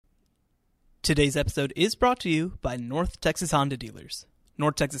Today's episode is brought to you by North Texas Honda Dealers.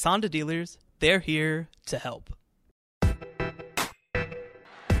 North Texas Honda Dealers, they're here to help. He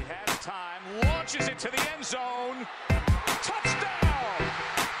has time, launches it to the end zone. Touchdown!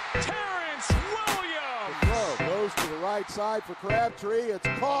 Terrence Williams! The throw goes to the right side for Crabtree. It's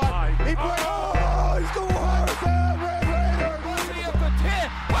caught. He he's going hard down. Red Raiders. What's he up the 10?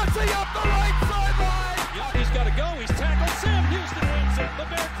 What's he up the right sideline? He's got to go. He's tackled. Sam Houston wins it. The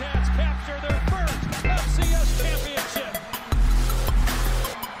Bearcats capture their first FCS championship.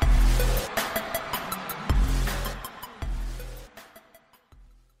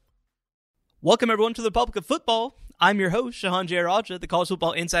 Welcome, everyone, to the Republic of Football. I'm your host, Shahan Jayaraja, the college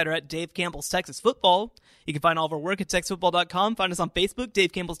football insider at Dave Campbell's Texas Football. You can find all of our work at TexasFootball.com. Find us on Facebook,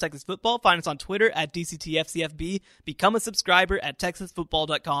 Dave Campbell's Texas Football. Find us on Twitter at DCTFCFB. Become a subscriber at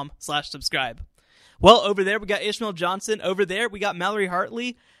TexasFootball.com/subscribe. Well, over there, we got Ishmael Johnson. Over there, we got Mallory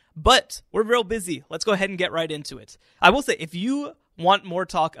Hartley. But we're real busy. Let's go ahead and get right into it. I will say, if you want more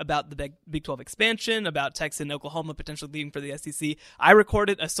talk about the Big 12 expansion, about Texas and Oklahoma potentially leaving for the SEC, I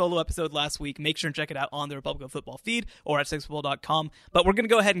recorded a solo episode last week. Make sure and check it out on the Republic of Football feed or at TexasFootball.com. But we're going to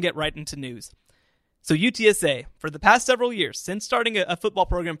go ahead and get right into news. So UTSA, for the past several years, since starting a football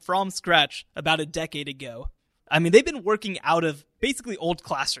program from scratch about a decade ago, I mean, they've been working out of basically old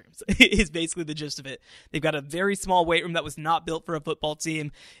classrooms, is basically the gist of it. They've got a very small weight room that was not built for a football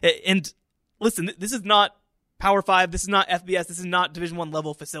team. And listen, this is not Power 5, this is not FBS, this is not Division I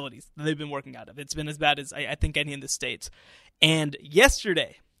level facilities that they've been working out of. It's been as bad as I think any in the States. And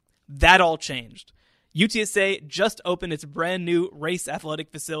yesterday, that all changed. UTSA just opened its brand new race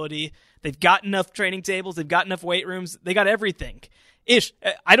athletic facility. They've got enough training tables, they've got enough weight rooms, they got everything. Ish,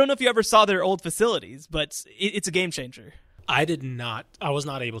 I don't know if you ever saw their old facilities, but it's a game changer. I did not. I was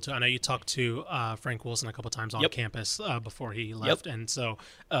not able to. I know you talked to Frank Wilson a couple times on campus before he left, and so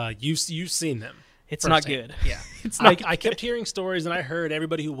you've seen them. It's not good. Yeah, it's not. I kept hearing stories, and I heard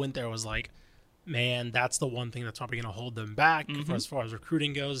everybody who went there was like, "Man, that's the one thing that's probably going to hold them back as far as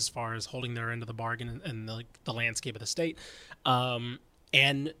recruiting goes, as far as holding their end of the bargain and the landscape of the state."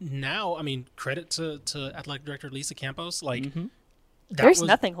 And now, I mean, credit to athletic director Lisa Campos, like. There's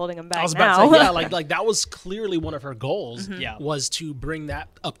nothing holding them back now. I was about to say, like that was clearly one of her goals, was to bring that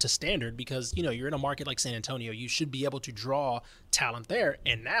up to standard because, you know, you're in a market like San Antonio, you should be able to draw talent there.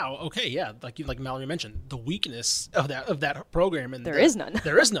 And now, like Mallory mentioned, the weakness of that program. And there is none.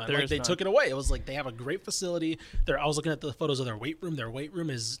 There is none. They took it away. It was like they have a great facility. I was looking at the photos of their weight room. Their weight room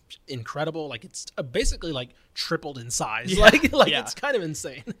is incredible. Like it's basically like tripled in size. Yeah. It's kind of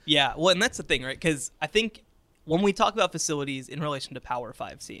insane. Yeah. Well, and that's the thing, right? Because I think when we talk about facilities in relation to Power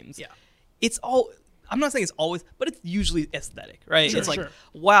 5 teams, it's all, I'm not saying it's always, but it's usually aesthetic, right? It's like,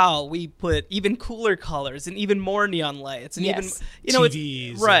 wow, we put even cooler colors and even more neon lights and even, you know,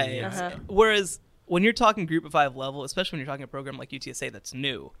 TVs it's right. Whereas when you're talking Group of 5 level, especially when you're talking a program like UTSA that's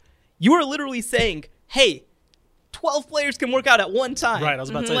new, you are literally saying, hey, 12 players can work out at one time. Right, I was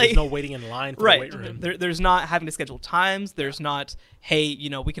about to say, there's no waiting in line for the weight room. There's not having to schedule times. There's not, hey, you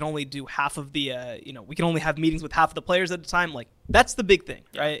know, we can only do half of the, we can only have meetings with half of the players at a time. Like, that's the big thing,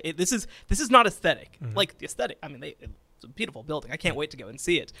 right? This is not aesthetic. Like, the aesthetic, I mean, it's a beautiful building. I can't wait to go and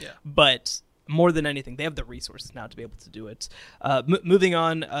see it. Yeah. But more than anything, they have the resources now to be able to do it. Moving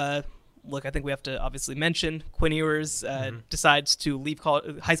on, look, I think we have to obviously mention Quinn Ewers decides to leave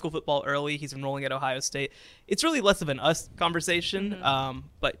high school football early. He's enrolling at Ohio State. It's really less of an us conversation,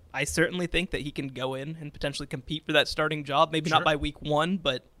 but I certainly think that he can go in and potentially compete for that starting job. Maybe not by week 1,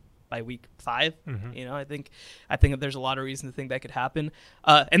 but by week 5. You know, I think that there's a lot of reason to think that could happen.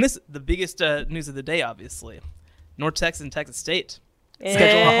 And the biggest news of the day, obviously, North Texas and Texas State.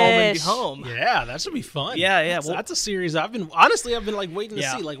 Schedule a home and be home. Yeah, that should be fun. Yeah. That's a series I've been like waiting to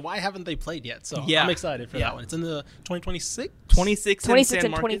see. Like, why haven't they played yet? So I'm excited for that one. It's in the 2026? 26 in San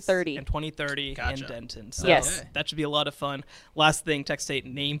and Marcos 2030. And 2030 in Denton. So that should be a lot of fun. Last thing, Texas State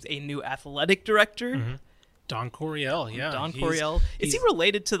names a new athletic director. Don Coryell, Don Coryell. Is he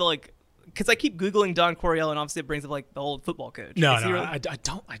related to the, because I keep Googling Don Coryell, and obviously it brings up like the old football coach. No, I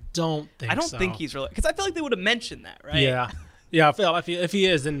don't think he's related. Because I feel like they would have mentioned that, right? Yeah. Yeah, if he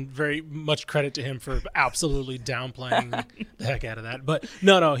is, then very much credit to him for absolutely downplaying the heck out of that. But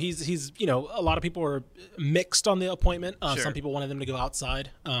no, he's you know, a lot of people were mixed on the appointment. Some people wanted them to go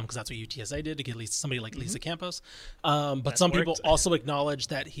outside because that's what UTSA did to get somebody like Lisa Campos. But some people also acknowledge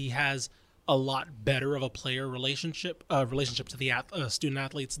that he has a lot better of a player relationship to the student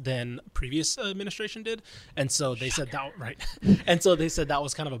athletes than previous administration did, and so they said that and so they said that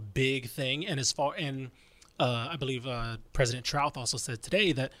was kind of a big thing. And I believe President Trouth also said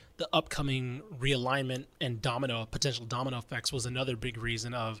today that the upcoming realignment and potential domino effects was another big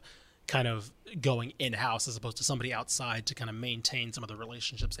reason of kind of going in-house as opposed to somebody outside to kind of maintain some of the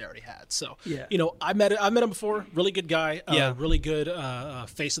relationships they already had. So, I met him before. Really good guy. Really good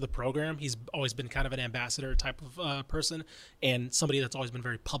face of the program. He's always been kind of an ambassador type of person, and somebody that's always been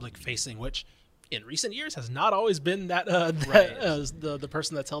very public-facing, which in recent years has not always been the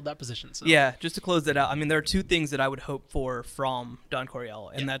person that's held that position. So. Yeah, just to close that out, I mean, there are two things that I would hope for from Don Coryell,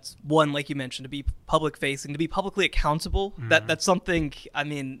 and that's one, like you mentioned, to be public facing, to be publicly accountable. That's something, I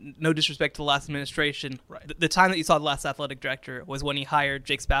mean, no disrespect to the last administration. Right. The time that you saw the last athletic director was when he hired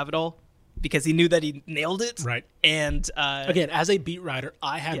Jake Spavital, because he knew that he nailed it. Right. And again, as a beat writer,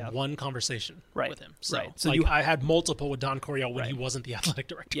 I had one conversation with him. So I had multiple with Don Coryell when he wasn't the athletic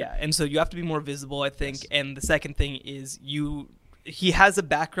director. Yeah, and so you have to be more visible, I think. Yes. And the second thing is he has a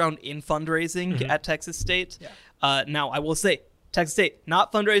background in fundraising at Texas State. Yeah. Now, I will say, Texas State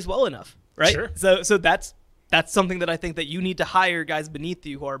not fundraised well enough, right? Sure. So that's something that I think that you need to hire guys beneath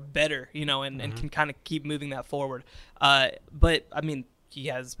you who are better, and can kind of keep moving that forward. But I mean, he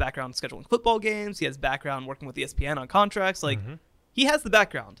has background scheduling football games. He has background working with ESPN on contracts. Like, he has the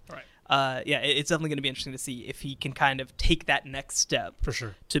background. Right. It's definitely going to be interesting to see if he can kind of take that next step for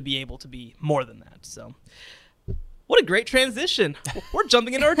sure to be able to be more than that. So, what a great transition. We're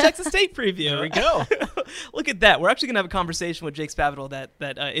jumping into our Texas State preview. There we go. Look at that. We're actually going to have a conversation with Jake Spavital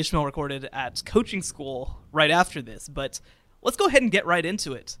that Ishmael recorded at coaching school right after this. But let's go ahead and get right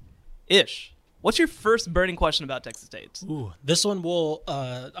into it. Ish, what's your first burning question about Texas State? Ooh, this one will,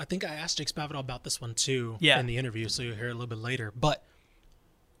 I think I asked Jake Spavital about this one too in the interview, so you'll hear it a little bit later. But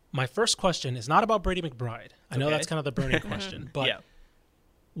my first question is not about Brady McBride. I know that's kind of the burning question, but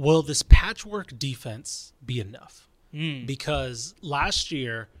will this patchwork defense be enough? Because last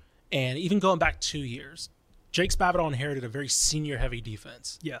year, and even going back 2 years, Jake Spavital inherited a very senior-heavy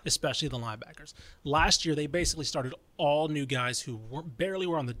defense, especially the linebackers. Last year, they basically started all new guys who barely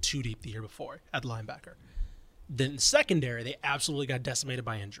were on the two deep the year before at linebacker. Then the secondary, they absolutely got decimated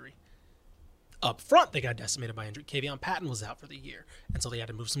by injury. Up front, they got decimated by injury. Kavion Patton was out for the year, and so they had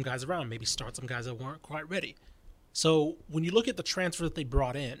to move some guys around, maybe start some guys that weren't quite ready. So when you look at the transfer that they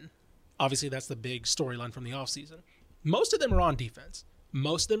brought in, obviously that's the big storyline from the offseason. Most of them are on defense.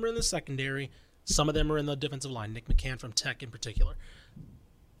 Most of them are in the secondary. Some of them are in the defensive line, Nick McCann from Tech in particular.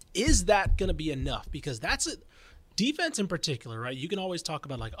 Is that going to be enough? Because that's it. Defense in particular, right? You can always talk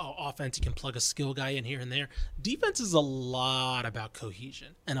about offense, you can plug a skill guy in here and there. Defense is a lot about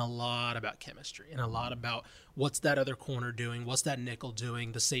cohesion and a lot about chemistry and a lot about what's that other corner doing, what's that nickel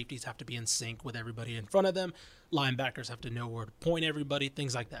doing. The safeties have to be in sync with everybody in front of them. Linebackers have to know where to point everybody,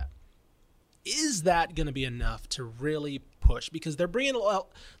 things like that. Is that going to be enough to really push? Because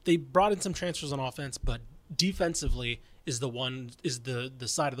they brought in some transfers on offense, but defensively is the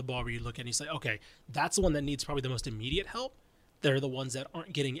side of the ball where you look at and you say, okay, that's the one that needs probably the most immediate help. They're the ones that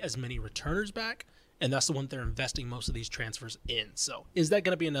aren't getting as many returners back, and that's the one they're investing most of these transfers in. So is that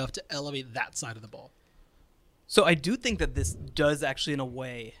going to be enough to elevate that side of the ball? So I do think that this does actually, in a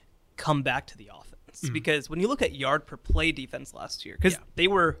way, come back to the offense. Because when you look at yard per play defense last year, because they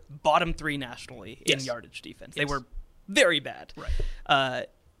were bottom 3 nationally in yardage defense. They were very bad. Right.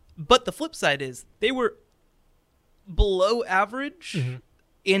 But the flip side is they were below average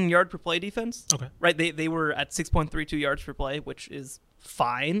in yard per play defense. Okay. Right. They were at 6.32 yards per play, which is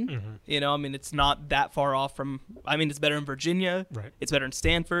fine. I mean, it's not that far off from, it's better in Virginia. Right. It's better in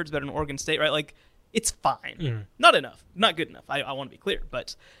Stanford. It's better in Oregon State, right? Like, it's fine. Not enough. Not good enough. I want to be clear.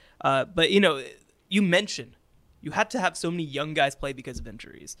 But you mentioned you had to have so many young guys play because of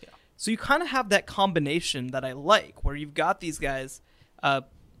injuries. Yeah. So you kind of have that combination that I like, where you've got these guys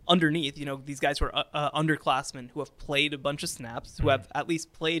underneath, these guys who are underclassmen who have played a bunch of snaps, who have at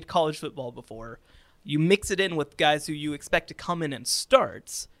least played college football before. You mix it in with guys who you expect to come in and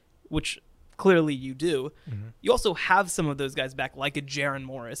start, which clearly you do. You also have some of those guys back, like a Jaron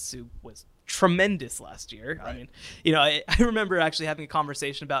Morris, who was tremendous last year. Right. I remember actually having a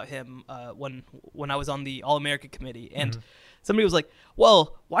conversation about him when I was on the All-America committee, and somebody was like,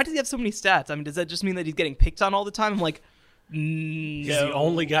 well, why does he have so many stats? Does that just mean that he's getting picked on all the time? I'm like, no. He's the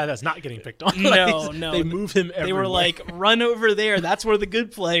only guy that's not getting picked on. No. They move him everywhere. They were like, run over there. That's where the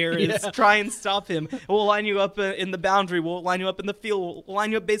good player is. Try and stop him. We'll line you up in the boundary. We'll line you up in the field. We'll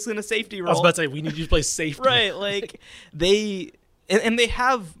line you up basically in a safety role. I was about to say, we need you to play safety. Right. Like, And they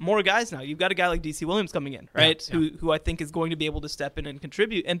have more guys now. You've got a guy like DC Williams coming in, right? Yeah. Who I think is going to be able to step in and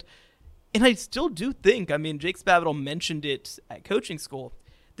contribute. And I still do think, Jake Spavital mentioned it at coaching school.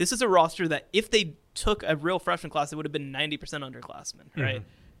 This is a roster that if they took a real freshman class, it would have been 90% underclassmen, right?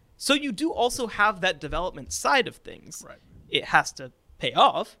 So you do also have that development side of things. Right. It has to pay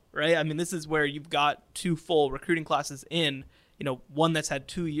off, right? This is where you've got 2 full recruiting classes in, one that's had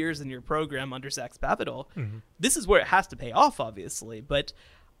 2 years in your program under Zach Spavital, this is where it has to pay off, obviously. But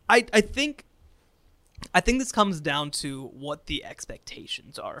I think this comes down to what the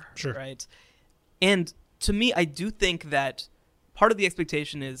expectations are, sure. Right? And to me, I do think that part of the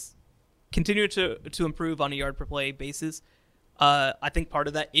expectation is continue to improve on a yard per play basis. I think part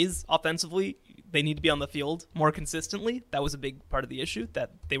of that is offensively. They need to be on the field more consistently. That was a big part of the issue,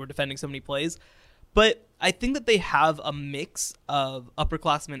 that they were defending so many plays. But I think that they have a mix of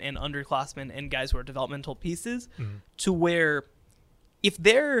upperclassmen and underclassmen and guys who are developmental pieces to where if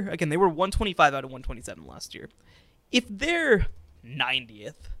they're, again, they were 125 out of 127 last year. If they're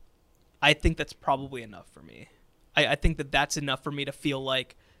 90th, I think that's probably enough for me. I think that that's enough for me to feel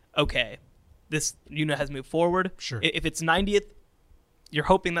like, okay, this unit has moved forward. Sure. If it's 90th, you're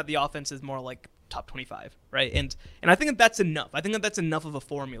hoping that the offense is more like top 25, right? And I think that that's enough. I think that that's enough of a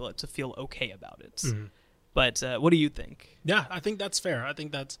formula to feel okay about it. But what do you think? Yeah, I think that's fair. I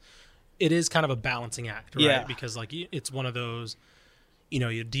think it is kind of a balancing act, right? Yeah. Because like it's one of those,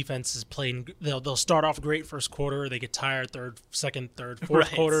 your defense is playing. They'll start off great first quarter. They get tired second, third, fourth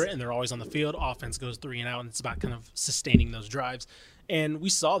Right. quarter, and they're always on the field. Offense goes 3 and out, and it's about kind of sustaining those drives. And we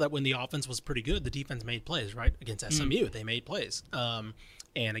saw that when the offense was pretty good, the defense made plays, right? Against SMU, they made plays.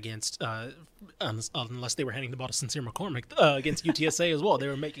 And against, unless they were handing the ball to Sincere McCormick, against UTSA as well, they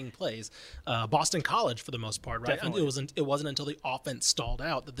were making plays. Boston College, for the most part, right? Definitely. It wasn't until the offense stalled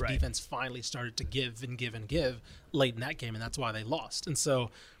out that the Right. defense finally started to give and give and give late in that game, and that's why they lost. And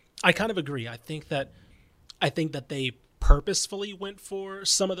so, I kind of agree. I think that they purposefully went for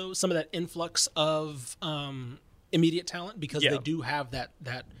some of that influx of immediate talent because they do have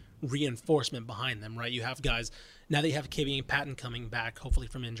that reinforcement behind them, right? You have guys. Now they have Kavian Patton coming back, hopefully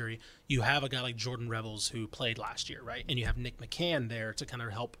from injury. You have a guy like Jordan Revels who played last year, right? And you have Nick McCann there to kind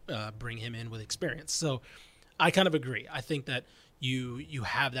of help bring him in with experience. So I kind of agree. I think that you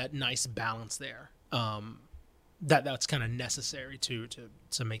have that nice balance there. That's kind of necessary to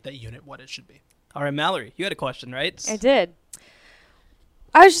make that unit what it should be. All right, Mallory, you had a question, right? I did.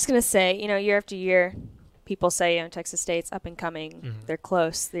 I was just going to say, year after year, people say, Texas State's up and coming. They're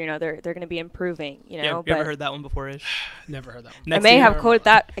close. They're going to be improving. You ever heard that one before, Ish? Never heard that one. I Next may year- have quoted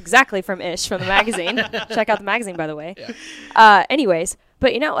that exactly from Ish from the magazine. Check out the magazine, by the way. Yeah. Anyways,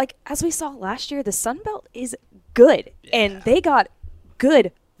 but as we saw last year, the Sun Belt is good, and they got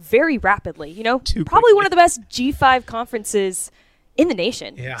good very rapidly. Too probably quickly. one of the best G5 conferences in the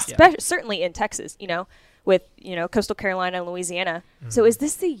nation. Yeah. Certainly in Texas. With Coastal Carolina and Louisiana. So is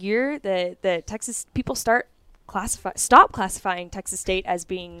this the year that the Texas people stop classifying Texas State as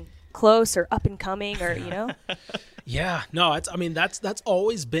being close or up and coming or Yeah, no, that's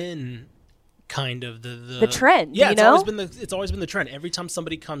always been kind of the trend. Yeah, it's always been the trend. Every time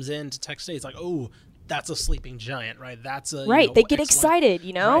somebody comes into Texas State, it's like, oh, that's a sleeping giant, right? That's a right. They get X1. excited,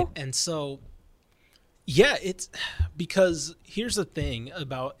 Right. And so. Yeah, it's because here's the thing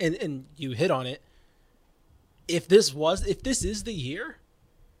about and you hit on it. If this is the year,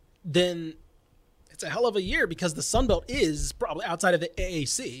 then it's a hell of a year because the Sun Belt is probably outside of the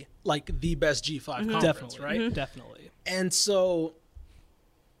AAC like the best G5 conference, Definitely, right? Definitely. And so,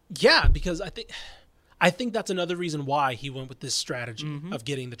 yeah, because I think that's another reason why he went with this strategy of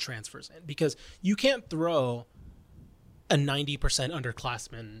getting the transfers in because you can't throw a 90%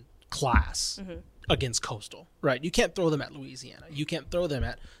 underclassmen class against Coastal, right? You can't throw them at Louisiana. You can't throw them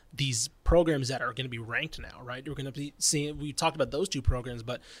at these programs that are going to be ranked now, right? We're going to be seeing. We talked about those two programs,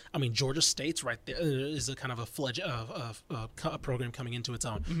 but Georgia State's right there is a kind of a program coming into its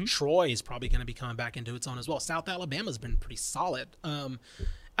own. Troy is probably going to be coming back into its own as well. South Alabama's been pretty solid.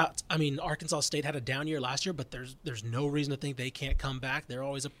 Arkansas State had a down year last year, but there's no reason to think they can't come back. They're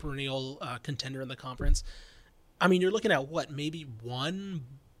always a perennial contender in the conference. You're looking at maybe one.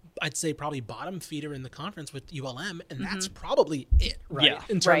 I'd say probably bottom feeder in the conference with ULM, and that's probably it, right? Yeah.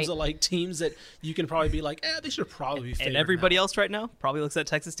 In terms of teams that you can probably be like, they should probably be favored. And everybody now. else right now probably looks at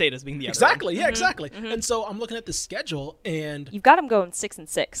Texas State as being the Exactly, yeah, exactly. And so I'm looking at the schedule, and you've got them going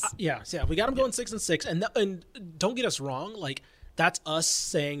 6-6. yeah, we got them going 6-6, and don't get us wrong, that's us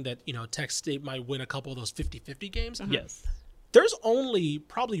saying that Texas State might win a couple of those 50-50 games. Yes. There's only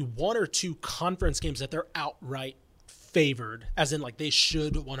probably one or two conference games that they're outright favored, as in they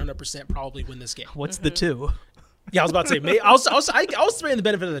should 100% probably win this game. What's the two? Yeah, I was about to say, I was throwing the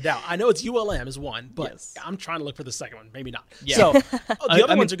benefit of the doubt. I know it's ULM is one, but Yes. I'm trying to look for the second one. Maybe not. Yeah. So the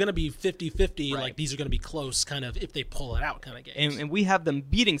other I ones are going to be 50-50. Right. These are going to be close, kind of if they pull it out, kind of games. And we have them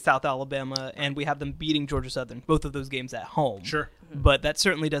beating South Alabama, and we have them beating Georgia Southern, both of those games at home. Sure. But that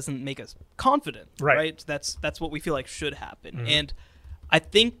certainly doesn't make us confident, Right. right? That's what we feel like should happen. And I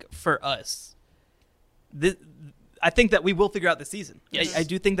think for us, I think that we will figure out this season. Yes. I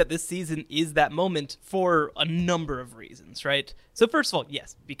do think that this season is that moment for a number of reasons, right? So first of all,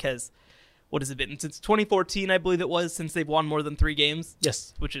 yes, because what has it been? Since 2014, I believe it was, since they've won more than 3 games.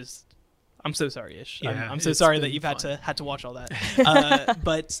 Yes. Which is, I'm so sorry, Ish. Yeah, I'm so sorry that you've had to watch all that.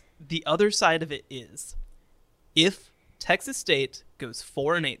 But the other side of it is, if Texas State goes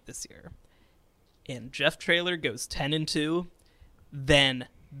 4-8 this year, and Jeff Traylor goes 10-2, then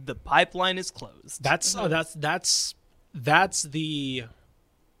the pipeline is closed. That's the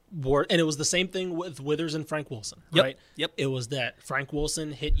word, and it was the same thing with Withers and Frank Wilson, right? Yep. It was that Frank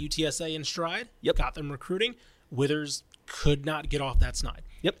Wilson hit UTSA in stride, got them recruiting. Withers could not get off that snide.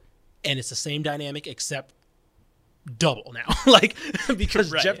 Yep. And it's the same dynamic except double now, like,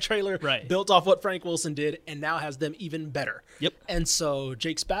 because Right. Jeff Traylor Right. built off what Frank Wilson did and now has them even better. Yep. And so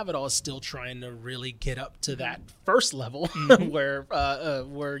Jake Spavital is still trying to really get up to that first level where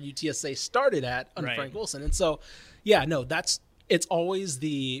UTSA started at under Right. Frank Wilson. And so, yeah, no, it's always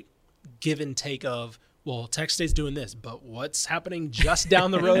the give and take of, well, Texas State's doing this, but what's happening just down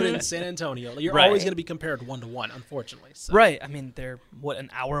the road in San Antonio? You're Right. always going to be compared 1-to-1, unfortunately. So. Right. I mean, they're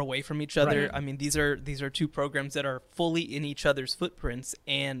an hour away from each other. Right. I mean, these are two programs that are fully in each other's footprints,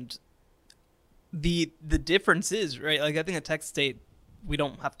 and the difference is, right, like, I think at Texas State, we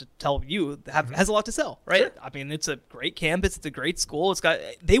don't have to tell you, has a lot to sell, right? Sure. I mean, it's a great campus, it's a great school.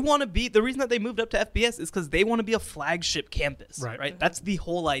 They want to be, the reason that they moved up to FBS is because they want to be a flagship campus, right? That's the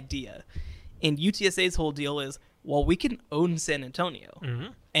whole idea. And UTSA's whole deal is, well, we can own San Antonio.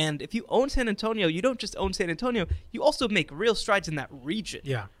 And if you own San Antonio, you don't just own San Antonio, you also make real strides in that region.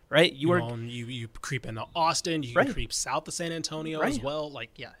 Yeah. Right? You creep into Austin, you Right. can creep south of San Antonio Right. as well. Like,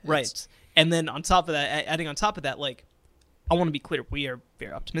 yeah. Right. And then on top of that, adding on top of that, like, I want to be clear, we are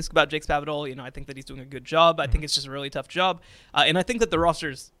very optimistic about Jake Spavital. You know, I think that he's doing a good job. I think it's just a really tough job. And I think that the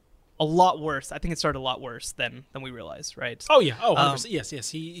roster's a lot worse. I think it started a lot worse than we realized, right? Oh, yeah. Oh, 100%. Yes.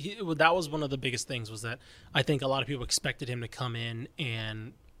 He that was one of the biggest things, was that I think a lot of people expected him to come in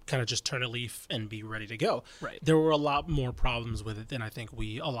and kind of just turn a leaf and be ready to go. Right. There were a lot more problems with it than I think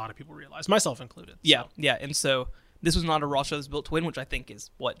a lot of people realized, myself included. Yeah, yeah. And so this was not a roster that was built to win, which I think is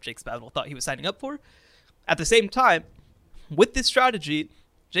what Jake Spavital thought he was signing up for. At the same time, with this strategy,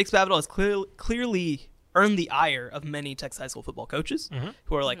 Jake Spavital has clearly earned the ire of many Texas high school football coaches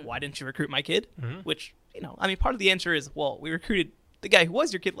who are like, why didn't you recruit my kid? Which, you know, I mean, part of the answer is, well, we recruited the guy who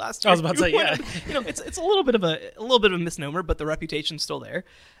was your kid last year. I was about to say, yeah. You know, it's a little bit of a misnomer, but the reputation's still there.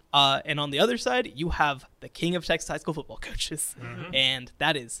 And on the other side, you have the king of Texas high school football coaches, and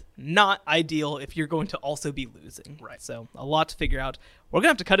that is not ideal if you're going to also be losing. Right. So a lot to figure out. We're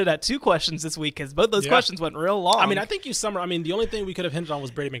gonna have to cut it at 2 questions this week because both those questions went real long. I mean, I think the only thing we could have hinted on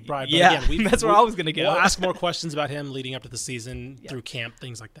was Brady McBride. But Yeah, again, that's where I was gonna go. We'll ask more questions about him leading up to the season through camp,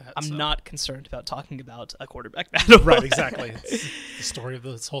 things like that. I'm not concerned about talking about a quarterback battle. Right, exactly. It's the story of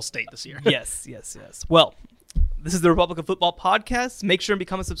this whole state this year. Yes. Well, this is the Republic of Football podcast. Make sure and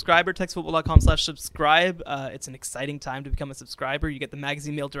become a subscriber. TexasFootball.com/subscribe. It's an exciting time to become a subscriber. You get the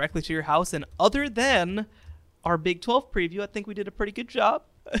magazine mailed directly to your house. And other than our Big 12 preview, I think we did a pretty good job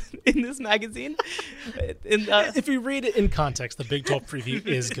in this magazine. If you read it in context, the Big 12 preview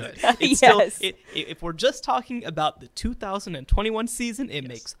is good. If we're just talking about the 2021 season, it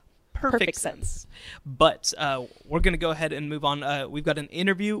makes perfect sense. But we're going to go ahead and move on. We've got an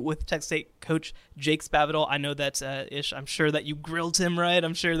interview with Texas State coach Jake Spavital. I know that, Ish, I'm sure that you grilled him, right?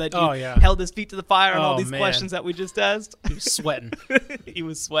 I'm sure that you held his feet to the fire on all these questions that we just asked. He was sweating. He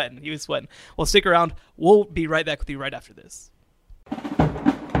was sweating. Well, stick around. We'll be right back with you right after this.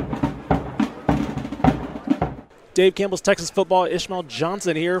 Dave Campbell's Texas Football, Ishmael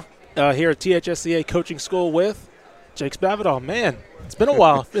Johnson here at THSCA Coaching School with Jake Spavital. Man, it's been a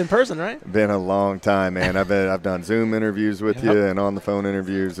while in person, right? Been a long time, man. I've done Zoom interviews with you and on the phone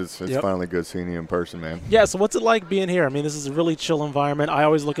interviews. It's finally good seeing you in person, man. Yeah, so what's it like being here? I mean, this is a really chill environment. I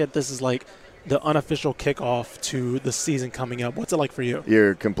always look at this as like the unofficial kickoff to the season coming up. What's it like for you?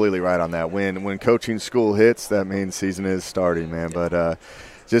 You're completely right on that. When coaching school hits, that means season is starting, man. But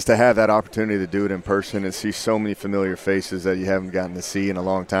just to have that opportunity to do it in person and see so many familiar faces that you haven't gotten to see in a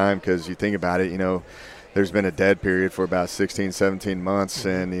long time, because you think about it, you know, there's been a dead period for about 16, 17 months,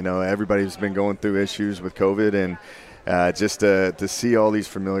 and, you know, everybody's been going through issues with COVID, and just to see all these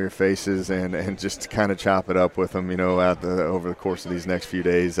familiar faces and just kind of chop it up with them, you know, over the course of these next few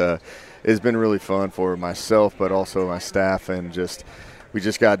days, it's been really fun for myself, but also my staff, and just we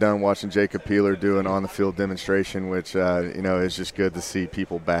just got done watching Jacob Peeler do an on-the-field demonstration, which, is just good to see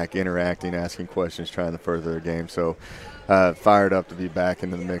people back interacting, asking questions, trying to further their game. So fired up to be back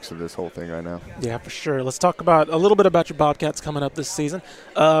into the mix of this whole thing right now. Yeah, for sure. Let's talk a little bit about your Bobcats coming up this season.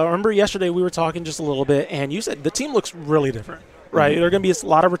 Remember yesterday we were talking just a little bit, and you said the team looks really different, right? There are going to be a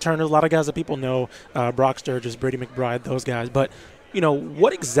lot of returners, a lot of guys that people know, Brock Sturgis, Brady McBride, those guys. But,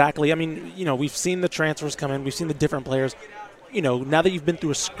 what exactly – I mean, we've seen the transfers come in. We've seen the different players. Now that you've been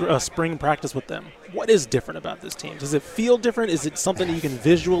through a spring practice with them, what is different about this team? Does it feel different? Is it something that you can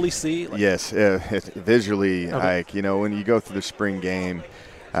visually see? Yes, visually. Okay. When you go through the spring game,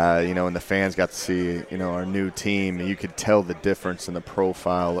 and the fans got to see, our new team, you could tell the difference in the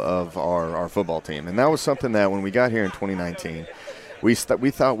profile of our football team. And that was something that when we got here in 2019, we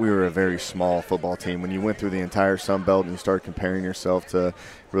thought we were a very small football team. When you went through the entire Sun Belt and you started comparing yourself to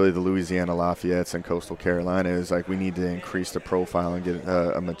really the Louisiana Lafayettes and Coastal Carolina, it was like we need to increase the profile and get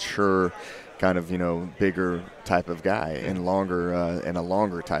a mature kind of, bigger type of guy and a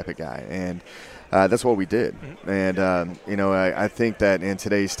longer type of guy. And that's what we did. And, I think that in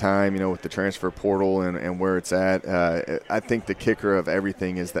today's time, with the transfer portal and where it's at, I think the kicker of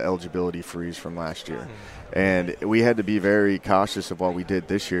everything is the eligibility freeze from last year. And we had to be very cautious of what we did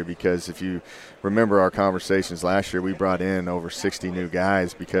this year because if you remember our conversations last year, we brought in over 60 new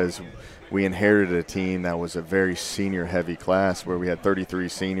guys because we inherited a team that was a very senior-heavy class where we had 33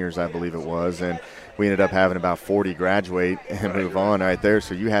 seniors, I believe it was, and we ended up having about 40 graduate and move on right there.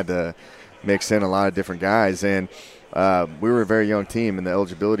 So you had to mix in a lot of different guys. And we were a very young team, and the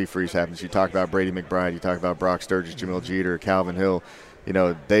eligibility freeze happens. You talk about Brady McBride, you talk about Brock Sturgis, Jamil Jeter, Calvin Hill.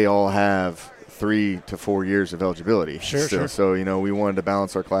 They all have 3 to 4 years of eligibility. Sure. So, we wanted to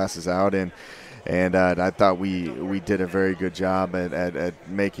balance our classes out, and I thought we did a very good job at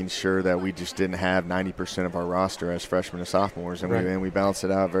making sure that we just didn't have 90% of our roster as freshmen and sophomores, and we balanced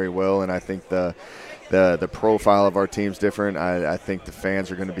it out very well. And I think the profile of our team's different. I think the fans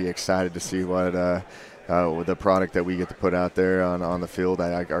are going to be excited to see what the product that we get to put out there on the field.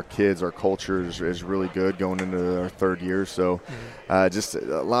 Our kids, our culture is really good going into our third year. So just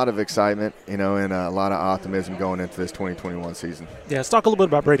a lot of excitement, and a lot of optimism going into this 2021 season. Yeah, let's talk a little bit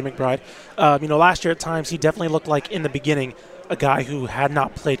about Brady McBride. Last year at times he definitely looked like in the beginning a guy who had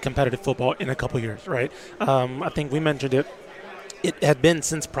not played competitive football in a couple years, right? I think we mentioned it. It had been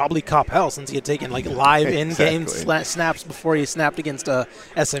since probably Coppell, since he had taken live in-game snaps before he snapped against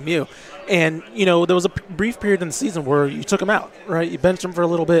SMU. And, there was a brief period in the season where you took him out, right? You benched him for a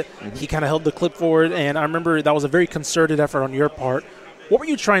little bit. He kind of held the clip forward, and I remember that was a very concerted effort on your part. What were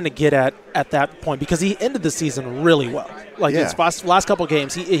you trying to get at that point? Because he ended the season really well. His last couple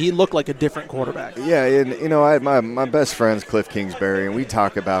games, he looked like a different quarterback. Yeah, and I had my best friend's Cliff Kingsbury, and we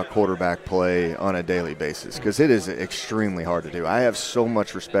talk about quarterback play on a daily basis because it is extremely hard to do. I have so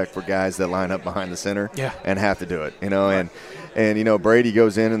much respect for guys that line up behind the center and have to do it. And Brady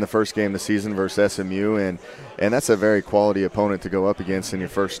goes in the first game of the season versus SMU, and that's a very quality opponent to go up against in your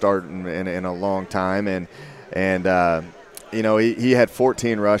first start in a long time, and he had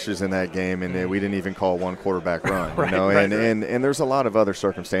 14 rushes in that game, and we didn't even call one quarterback run. And there's a lot of other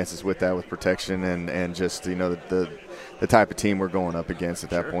circumstances with that, with protection and just the type of team we're going up against at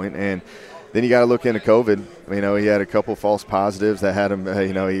that point. And then you got to look into COVID. He had a couple false positives that had him.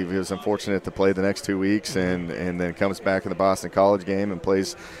 He was unfortunate to play the next 2 weeks, and then comes back in the Boston College game and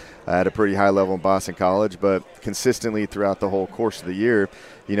plays at a pretty high level in Boston College, but consistently throughout the whole course of the year,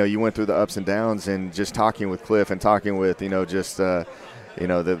 you went through the ups and downs, and just talking with Cliff and talking with, the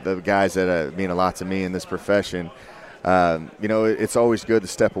guys that mean a lot to me in this profession, it's always good to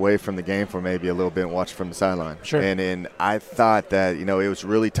step away from the game for maybe a little bit and watch from the sideline. Sure. And I thought that, it was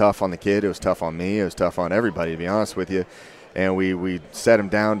really tough on the kid. It was tough on me. It was tough on everybody, to be honest with you. And we set him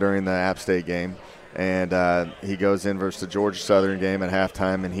down during the App State game. And he goes in versus the Georgia Southern game at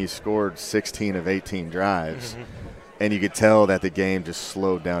halftime, and he scored 16 of 18 drives. And you could tell that the game just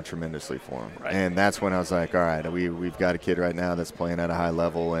slowed down tremendously for him. And that's when I was like, all right, we've got a kid right now that's playing at a high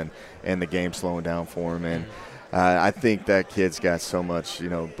level, and the game's slowing down for him. And I think that kid's got so much,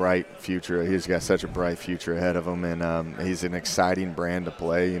 bright future. He's got such a bright future ahead of him, and he's an exciting brand to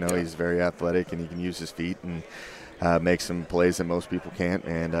play. He's very athletic, and he can use his feet and make some plays that most people can't,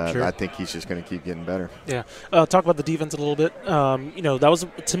 and I think he's just going to keep getting better. Yeah. Talk about the defense a little bit. That was,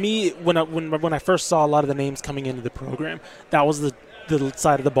 to me, when I first saw a lot of the names coming into the program, that was the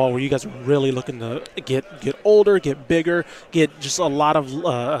side of the ball where you guys are really looking to get older, get bigger, get just a lot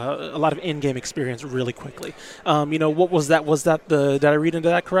of in-game experience really quickly. What was that? Did I read into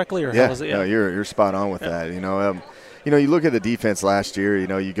that correctly, or how was it? Yeah, no, you're spot on with that. you look at the defense last year,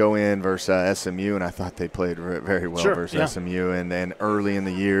 you go in versus SMU, and I thought they played very well versus SMU, and then early in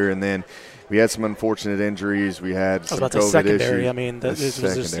the year, and then we had some unfortunate injuries. We had some COVID secondary. issues. I mean, this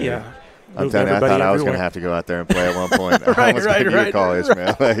was just, I'm telling you, I thought I was going to have to go out there and play at one point. I almost gave you a call,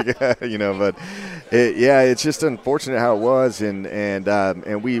 Ishmael. But it's just unfortunate how it was, and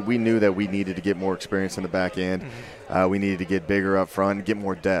we knew that we needed to get more experience in the back end. We needed to get bigger up front and get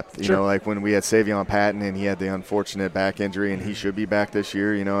more depth. Like when we had Savion Patton and he had the unfortunate back injury, and he should be back this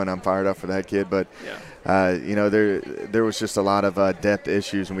year, and I'm fired up for that kid. But, there was just a lot of depth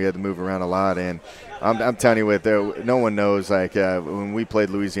issues, and we had to move around a lot. And I'm telling you no one knows, when we played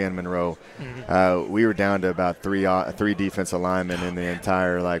Louisiana Monroe, we were down to about three defensive linemen in the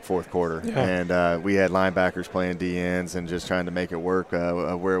entire, fourth quarter. Yeah. And we had linebackers playing D-ends and just trying to make it work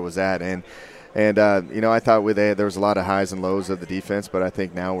where it was at. And I thought there was a lot of highs and lows of the defense, but I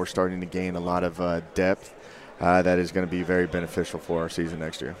think now we're starting to gain a lot of depth that is going to be very beneficial for our season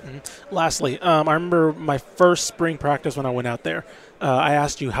next year. Mm-hmm. Lastly, I remember my first spring practice when I went out there. I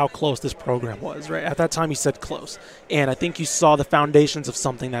asked you how close this program was, right? At that time, you said close. And I think you saw the foundations of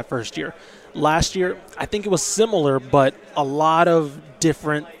something that first year. Last year, I think it was similar, but a lot of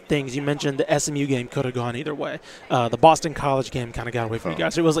different things. You mentioned the SMU game could have gone either way. The Boston College game kind of got away from you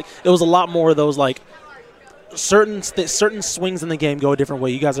guys. It was a lot more of those certain swings in the game go a different way.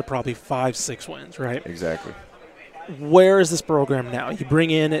 You guys are probably 5-6 wins, right? Exactly. Where is this program now? You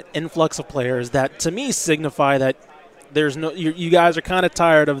bring in an influx of players that, to me, signify that there's no. You guys are kind of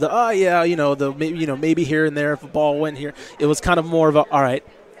tired of maybe here and there if a ball went here. It was kind of more of a all right,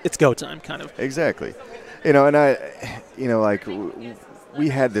 it's go time kind of. Exactly. We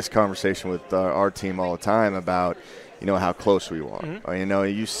had this conversation with our team all the time about, how close we are.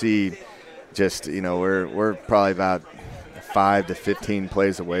 Mm-hmm. You see just, we're probably about 5 to 15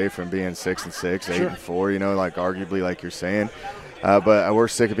 plays away from being 6-6, 8-4, arguably like you're saying. But we're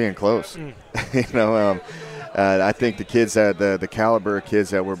sick of being close. I think the kids the caliber of kids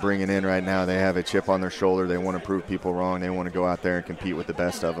that we're bringing in right now, they have a chip on their shoulder. They want to prove people wrong. They want to go out there and compete with the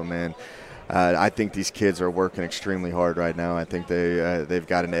best of them. And I think these kids are working extremely hard right now. I think they've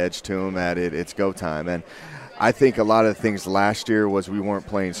got an edge to them that it's go time. And I think a lot of the things last year was we weren't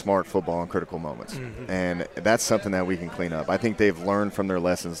playing smart football in critical moments. Mm-hmm. And that's something that we can clean up. I think they've learned from their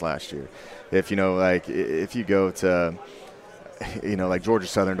lessons last year. If you go to Georgia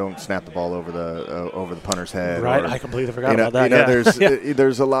Southern, don't snap the ball over the punter's head. Right, I completely forgot about that.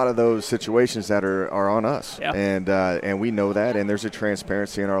 There's a lot of those situations that are on us, yeah. And we know that, and there's a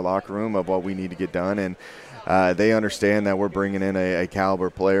transparency in our locker room of what we need to get done, and they understand that we're bringing in a caliber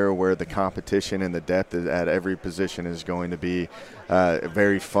player where the competition and the depth at every position is going to be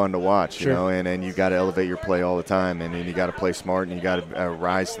very fun to watch, sure. And you got to elevate your play all the time, and you got to play smart, and you got to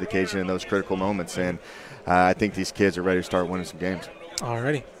rise to the occasion in those critical moments, and I think these kids are ready to start winning some games.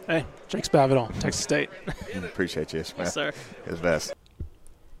 Alrighty. Hey, Jake Spavital, Texas State. Appreciate you, man. Yes, sir. It's best.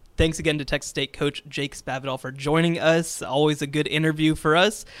 Thanks again to Texas State coach Jake Spavital for joining us. Always a good interview for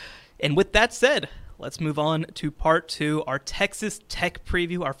us. And with that said, let's move on to part 2, our Texas Tech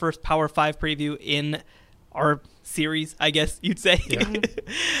preview, our first Power 5 preview in our series, I guess you'd say. Yeah.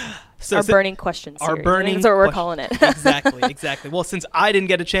 Our burning question series. Our burning That's what we're calling it. Exactly. Well, since I didn't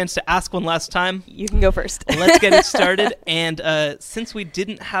get a chance to ask one last time, you can go first. Let's get it started. And since we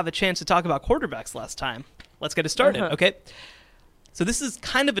didn't have a chance to talk about quarterbacks last time, let's get it started, okay? So this is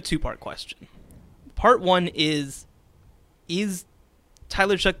kind of a 2-part question. Part 1 is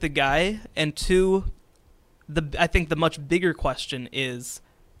Tyler Shough the guy? And 2, I think the much bigger question is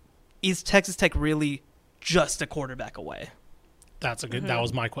Texas Tech really just a quarterback away? That's a good. That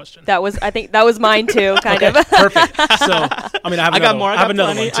was my question. I think that was mine too, kind of. Perfect. So, I have more. I have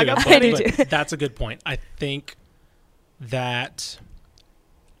another one too. I got plenty too. That's a good point. I think that.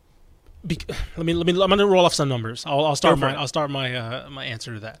 I'm going to roll off some numbers. I'll start my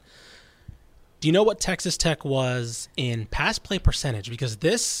answer to that. Do you know what Texas Tech was in pass play percentage? Because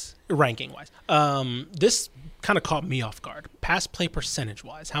this ranking wise, this kind of caught me off guard. Pass play percentage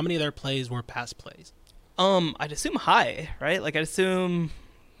wise, how many of their plays were pass plays? I'd assume high, right? I'm assuming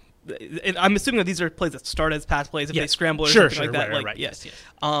that these are plays that start as pass plays if they scramble or something like that. Right. Yes.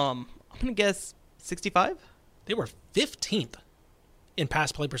 I'm going to guess 65? They were 15th in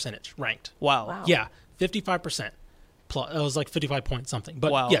pass play percentage ranked. Wow. Yeah, 55%. Plus, it was like 55 point something.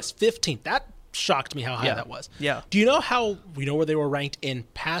 But wow. Yes, 15th. That shocked me how high that was. Yeah. Do you know where they were ranked in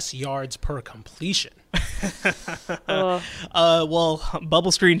pass yards per completion? Well,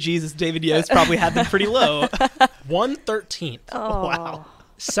 bubble screen Jesus David Yost probably had them pretty low. 113th. Oh. Wow.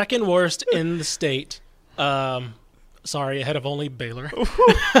 Second worst in the state. Sorry, ahead of only Baylor.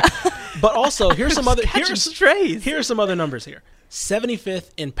 But also, here's some other numbers here.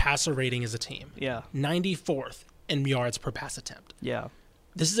 75th in passer rating as a team. Yeah. 94th in yards per pass attempt. Yeah.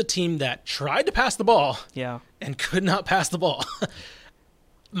 This is a team that tried to pass the ball and could not pass the ball.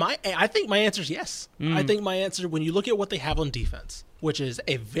 I think my answer is yes. I think my answer, when you look at what they have on defense, which is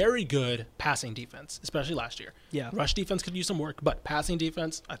a very good passing defense, especially last year. Yeah. Rush defense could use some work, but passing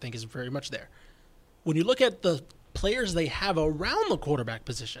defense, I think, is very much there. When you look at the players they have around the quarterback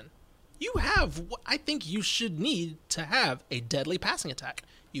position, you have what I think you should need to have a deadly passing attack.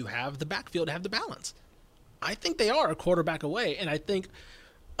 You have the backfield to have the balance. I think they are a quarterback away, and I think,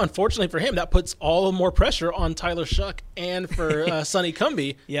 unfortunately for him, that puts all the more pressure on Tyler Shuck and for Sonny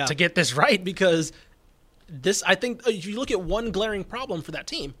Cumbie to get this right, because this, I think, if you look at one glaring problem for that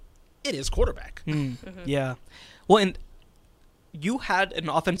team, it is quarterback. Yeah. Well, and you had an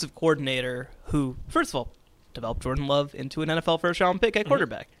offensive coordinator who, first of all, developed Jordan Love into an NFL first-round pick at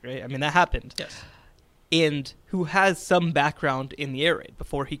quarterback, right? I mean, that happened. Yes. And who has some background in the air raid.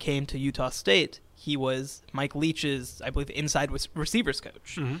 Before he came to Utah State, he was Mike Leach's, I believe, inside receivers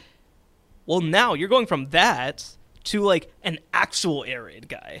coach. Well, now you're going from that to, like, an actual air raid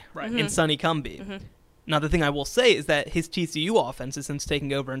guy in Sonny Cumbie. Now, the thing I will say is that his TCU offenses, since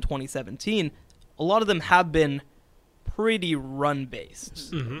taking over in 2017, a lot of them have been pretty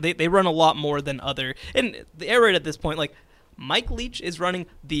run-based. They run a lot more than other. And the air raid at this point, like, Mike Leach is running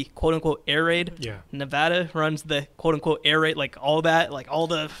the quote-unquote air raid. Yeah. Nevada runs the quote-unquote air raid, like all that, like all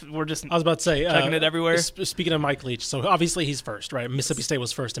the, we're just I was about to say, chugging it everywhere. Speaking of Mike Leach, so obviously he's first, right? Mississippi State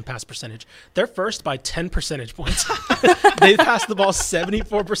was first in pass percentage. They're first by 10 percentage points. They pass the ball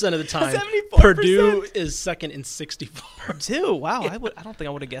 74% of the time. 74%? Purdue is second in 64. Purdue, wow. I don't think I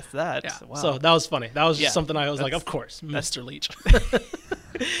would have guessed that. Yeah. Wow. So that was funny. That was just something I was like, of course, Mr. Leach.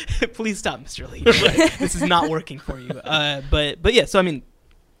 Please stop, Mr. Leach. This is not working for you. But yeah, so I mean,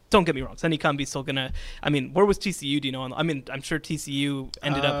 don't get me wrong. Sonny Cumbie's still gonna. I mean, where was TCU? Do you know? I mean, I'm sure TCU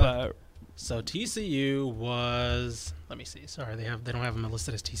ended up. So TCU was. Let me see. Sorry, they don't have them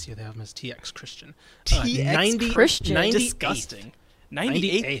listed as TCU. They have them as TX Christian. TX Christian. 98th. Disgusting.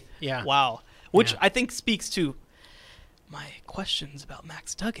 98th. Yeah. Wow. Which I think speaks to my questions about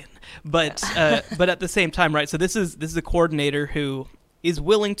Max Duggan. But but at the same time, right? So this is a coordinator who is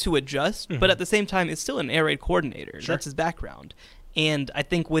willing to adjust, but at the same time is still an air raid coordinator. Sure. That's his background. And I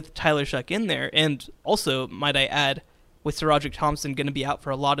think with Tyler Shuck in there, and also, might I add, with Sir Roderick Thompson going to be out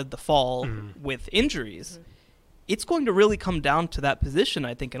for a lot of the fall with injuries, it's going to really come down to that position,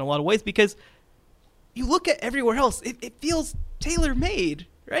 I think, in a lot of ways, because you look at everywhere else, it feels tailor-made,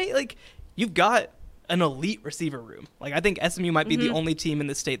 right? Like, you've got an elite receiver room. Like, I think SMU might be the only team in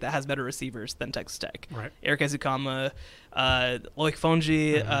the state that has better receivers than Texas Tech. Right. Eric Ezukama, Loic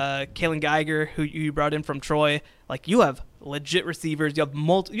Fonji, Kalen Geiger, who you brought in from Troy. Like, you have legit receivers. You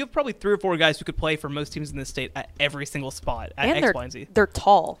have probably 3 or 4 guys who could play for most teams in the state at every single spot at X, Y, and Z. They're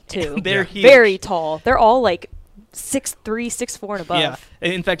tall, too. They're huge. Very tall. They're all, like, 6'3", 6'4", and above. Yeah.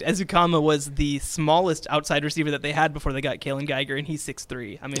 In fact, Ezukama was the smallest outside receiver that they had before they got Kalen Geiger, and he's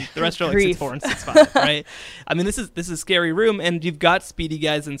 6'3". I mean, the rest are like 6'4" and 6'5", right? I mean, this is a scary room, and you've got speedy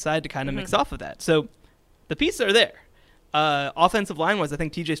guys inside to kind of mix off of that. So the pieces are there. Offensive line-wise, I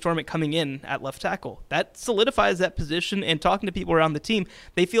think TJ Stormick coming in at left tackle, that solidifies that position, and talking to people around the team,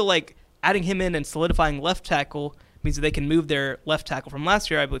 they feel like adding him in and solidifying left tackle means that they can move their left tackle from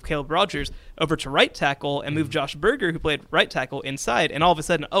last year, I believe Caleb Rogers, over to right tackle and move Josh Berger, who played right tackle, inside. And all of a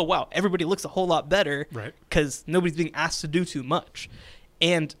sudden, oh, wow, everybody looks a whole lot better because nobody's being asked to do too much.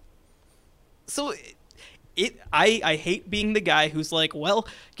 And so I hate being the guy who's like, well,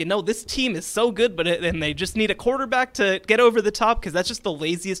 you know, this team is so good, and they just need a quarterback to get over the top, because that's just the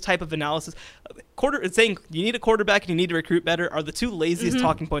laziest type of analysis. Saying you need a quarterback and you need to recruit better are the 2 laziest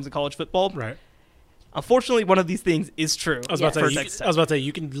talking points in college football. Right. Unfortunately, one of these things is true. I was about to say,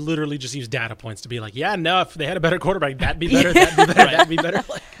 you can literally just use data points to be like, yeah, no, if they had a better quarterback, that'd be better, that'd be better, that'd be better.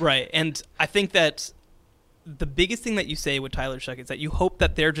 Right. And I think that the biggest thing that you say with Tyler Shuck is that you hope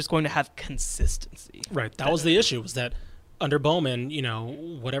that they're just going to have consistency. Right. That was the issue, was that under Bowman, you know,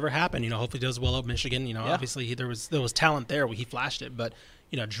 whatever happened, you know, hopefully he does well at Michigan. You know, obviously there was talent there. He flashed it, but,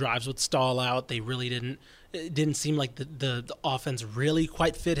 you know, drives would stall out. They really didn't. It didn't seem like the offense really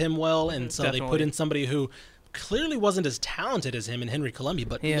quite fit him well, and so they put in somebody who clearly wasn't as talented as him in Henry Columbia,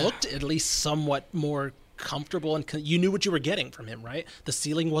 but looked at least somewhat more comfortable, and you knew what you were getting from him, right? The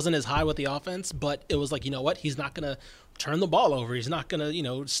ceiling wasn't as high with the offense, but it was like, you know what? He's not going to turn the ball over. He's not going to, you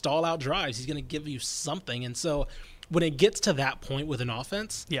know, stall out drives. He's going to give you something. And so when it gets to that point with an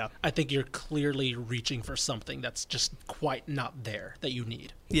offense, Yeah. I think you're clearly reaching for something that's just quite not there that you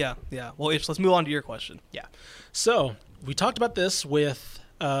need. Yeah. Well, Ish, let's move on to your question. Yeah. So we talked about this with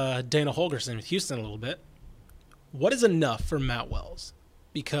Dana Holgorsen with Houston a little bit. What is enough for Matt Wells?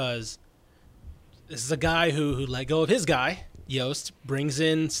 Because this is a guy who let go of his guy, Yost, brings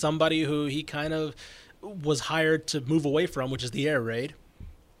in somebody who he kind of was hired to move away from, which is the air raid.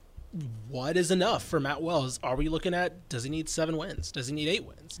 What is enough for Matt Wells? Are we looking at, does he need 7 wins? Does he need 8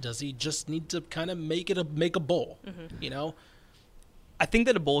 wins? Does he just need to kind of make a bowl? You know? I think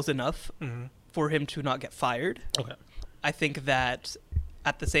that a bowl is enough for him to not get fired. Okay. I think that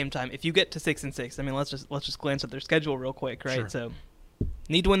at the same time, if you get to 6-6, I mean, let's just glance at their schedule real quick, right? Sure. So,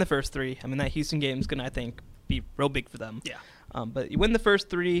 need to win the first 3. I mean, that Houston game is gonna, I think, be real big for them. Yeah. But you win the first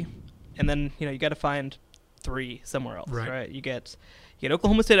 3, and then you got to find 3 somewhere else, right? You get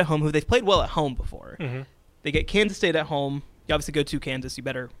Oklahoma State at home, who they've played well at home before. They get Kansas State at home. You obviously go to Kansas. You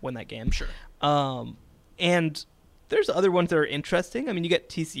better win that game. Sure. And there's other ones that are interesting. I mean, you get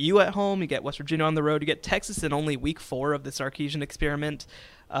TCU at home. You get West Virginia on the road. You get Texas in only week 4 of the Sarkisian experiment.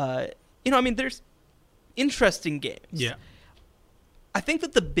 I mean, there's interesting games. Yeah. I think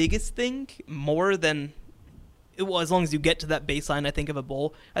that the biggest thing, more than, well, as long as you get to that baseline, I think, of a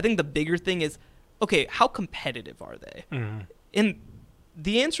bowl, I think the bigger thing is, okay, how competitive are they? And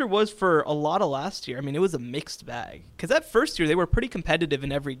the answer was, for a lot of last year, I mean, it was a mixed bag. Because that first year, they were pretty competitive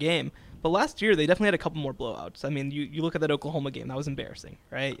in every game. But last year, they definitely had a couple more blowouts. I mean, you look at that Oklahoma game. That was embarrassing,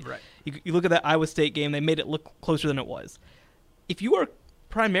 right? Right. You look at that Iowa State game. They made it look closer than it was. If you are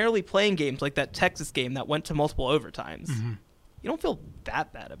primarily playing games like that Texas game that went to multiple overtimes, you don't feel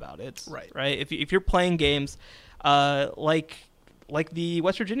that bad about it. Right. If you're playing games like the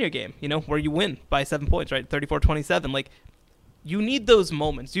West Virginia game, where you win by 7 points, right? 34-27. Like, you need those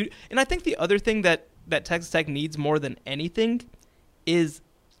moments. And I think the other thing that Texas Tech needs more than anything is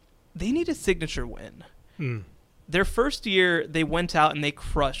they need a signature win. Their first year, they went out and they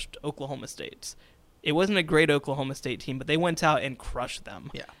crushed Oklahoma State. It wasn't a great Oklahoma State team, but they went out and crushed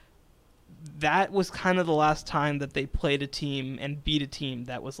them. Yeah. That was kind of the last time that they played a team and beat a team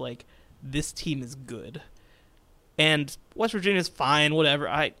that was like, this team is good. And West Virginia's fine, whatever.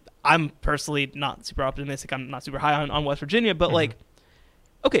 I'm personally not super optimistic. I'm not super high on West Virginia, but like,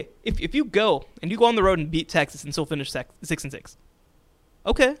 okay, if you go on the road and beat Texas and still finish 6-6,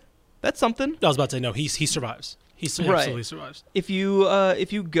 okay, that's something. I was about to say, no, he survives. He absolutely survives. If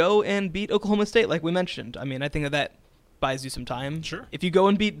you go and beat Oklahoma State, like we mentioned, I mean, I think that buys you some time. Sure. If you go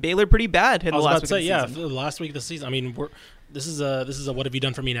and beat Baylor pretty bad in the last week of the season. The last week of the season. I mean, this is a what have you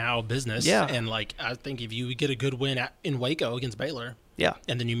done for me now business. Yeah. And like, I think if you get a good win in Waco against Baylor, yeah,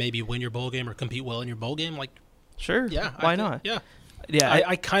 and then you maybe win your bowl game or compete well in your bowl game, like, sure, yeah, why not? Yeah, yeah.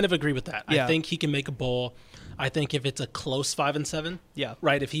 I kind of agree with that. Yeah. I think he can make a bowl. I think if it's a close 5-7, yeah,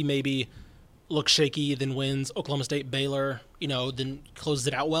 right. If he maybe looks shaky, then wins Oklahoma State, Baylor, then closes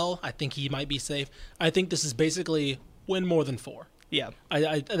it out well, I think he might be safe. I think this is basically win more than 4. Yeah,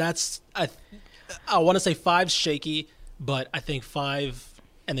 I want to say 5's shaky, but I think 5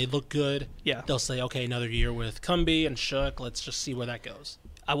 and they look good. Yeah, they'll say, okay, another year with Cumbie and Shook. Let's just see where that goes.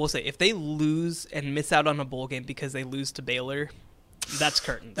 I will say, if they lose and miss out on a bowl game because they lose to Baylor, that's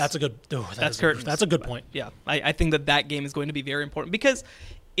curtains. That's a good. That's curtains. That's a good point. Yeah, I think that game is going to be very important because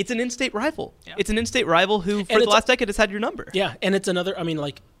it's an in-state rival. Yeah. It's an in-state rival who, for the last decade, has had your number. Yeah, and it's another. I mean,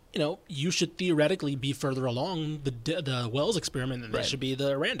 like, you should theoretically be further along the Wells experiment than they should be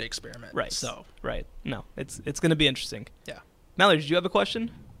the Aranda experiment. Right. So. Right. No, it's going to be interesting. Yeah. Mallory, did you have a question?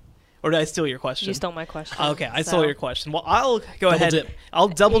 Or did I steal your question? You stole my question. Okay, I stole your question. Well, I'll go ahead. Dip. I'll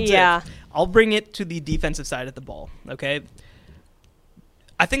double dip. Yeah. I'll bring it to the defensive side of the ball, okay?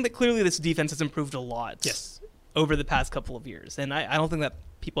 I think that clearly this defense has improved a lot over the past couple of years, and I don't think that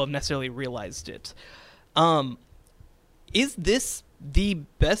people have necessarily realized it. Is this the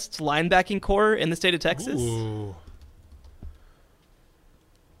best linebacking core in the state of Texas? Ooh.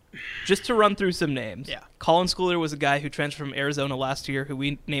 Just to run through some names. Yeah. Colin Schooler was a guy who transferred from Arizona last year, who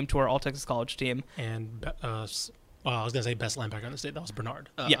we named to our All-Texas College team. And, I was going to say best linebacker in the state. That was Bernard.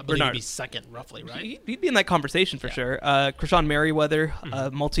 Yeah, Bernard. He'd be second, roughly, right? He'd be in that conversation for sure. Krishawn Merriweather, a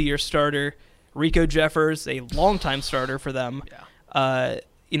multi-year starter. Rico Jeffers, a longtime starter for them. Yeah.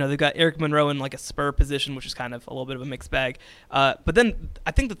 They've got Eric Monroe in like a spur position, which is kind of a little bit of a mixed bag. But then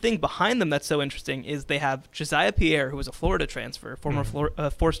I think the thing behind them that's so interesting is they have Josiah Pierre, who was a Florida transfer, former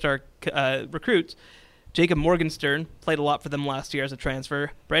four-star recruit. Jacob Morgenstern played a lot for them last year as a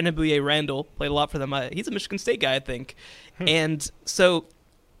transfer. Brandon Bouye-Randall played a lot for them. He's a Michigan State guy, I think. And so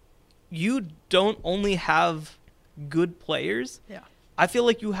you don't only have good players. Yeah. I feel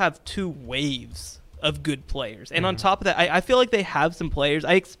like you have 2 waves of good players. And on top of that, I feel like they have some players.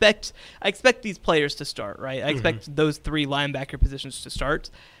 I expect these players to start, right? I expect those 3 linebacker positions to start.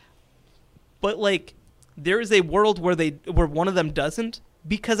 But like there is a world where one of them doesn't,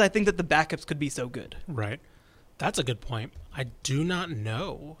 because I think that the backups could be so good. Right. That's a good point. I do not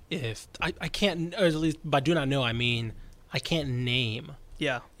know if I can't, or at least by do not know I mean I can't name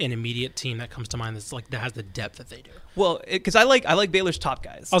an immediate team that comes to mind that has the depth that they do. Well, because I like Baylor's top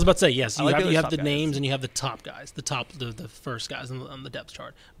guys. I was about to say yes. You have the guys. names and you have the top guys, the first guys on the depth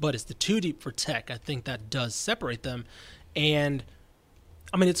chart. But it's the 2 deep for Tech. I think that does separate them, and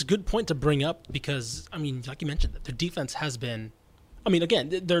I mean it's a good point to bring up because I mean like you mentioned that their defense has been. I mean, again,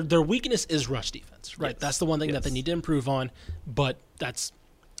 their weakness is rush defense, right? Yes. That's the one thing that they need to improve on. But I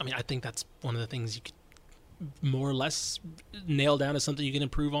think that's one of the things you could more or less nail down as something you can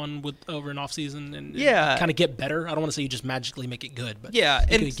improve on over an off season and kind of get better. I don't want to say you just magically make it good, but you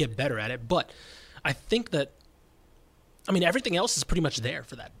can get better at it. But I think that, I mean, everything else is pretty much there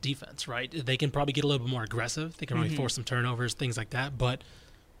for that defense, right? They can probably get a little bit more aggressive. They can probably force some turnovers, things like that. But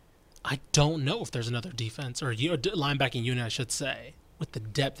I don't know if there's another defense or linebacking unit, I should say, with the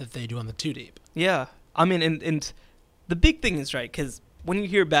depth that they do on the 2 deep. Yeah. I mean, and the big thing is, right, because when you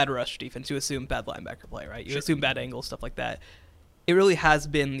hear bad rush defense, you assume bad linebacker play, right? You assume bad angles, stuff like that. It really has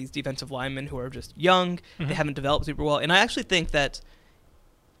been these defensive linemen who are just young. They haven't developed super well. And I actually think that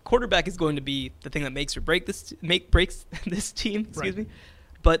quarterback is going to be the thing that breaks this team, excuse me.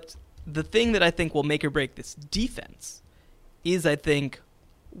 But the thing that I think will make or break this defense is, I think,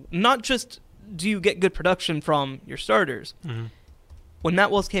 not just do you get good production from your starters. When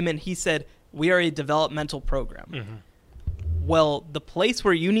Matt Wells came in, he said, we are a developmental program. Well, the place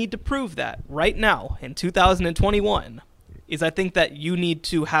where you need to prove that right now in 2021 is I think that you need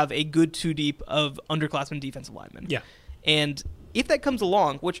to have a good 2 deep of underclassmen defensive linemen. Yeah. And if that comes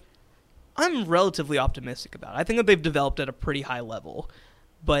along, which I'm relatively optimistic about, I think that they've developed at a pretty high level.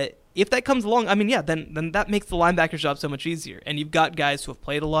 But if that comes along, I mean, then that makes the linebacker's job so much easier. And you've got guys who have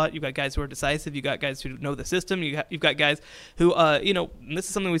played a lot. You've got guys who are decisive. You've got guys who know the system. You've got guys who, and this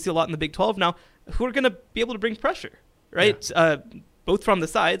is something we see a lot in the Big 12 now, who are going to be able to bring pressure, right? Yeah. Both from the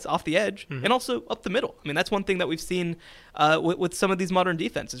sides, off the edge, and also up the middle. I mean, that's one thing that we've seen with some of these modern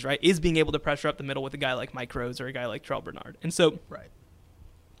defenses, right, is being able to pressure up the middle with a guy like Mike Rose or a guy like Terrell Bernard. And so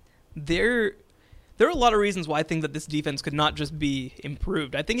there are a lot of reasons why I think that this defense could not just be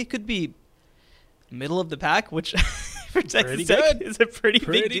improved. I think it could be middle of the pack, which for Texas Tech is a pretty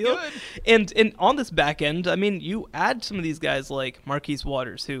big deal. Good. And on this back end, I mean, you add some of these guys like Marquise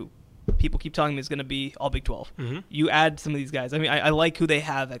Waters, who people keep telling me is going to be all Big 12. You add some of these guys. I mean, I like who they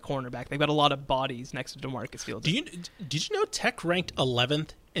have at cornerback. They've got a lot of bodies next to DeMarcus Fields. Did you know Tech ranked 11th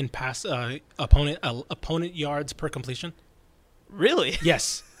in pass opponent yards per completion? Really?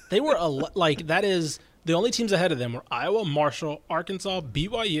 Yes. They were that is the only teams ahead of them were Iowa, Marshall, Arkansas,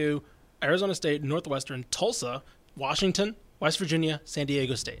 BYU, Arizona State, Northwestern, Tulsa, Washington, West Virginia, San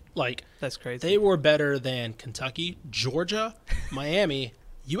Diego State. That's crazy. They were better than Kentucky, Georgia, Miami,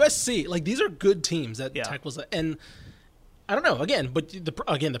 USC. These are good teams that Tech was, and I don't know. Again, but the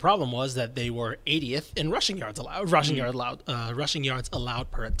problem was that they were 80th in rushing yards allowed. Rushing yards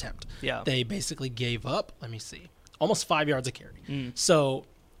allowed per attempt. Yeah. They basically gave up. Let me see, almost 5 yards a carry. So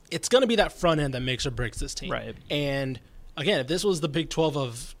it's going to be that front end that makes or breaks this team. Right. And again, if this was the Big 12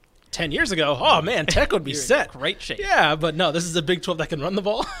 of 10 years ago, oh man, Tech would be set. Great shape. Yeah, but no, this is a Big 12 that can run the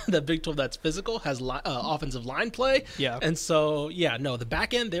ball. The Big 12 that's physical, has offensive line play. Yeah. And so, the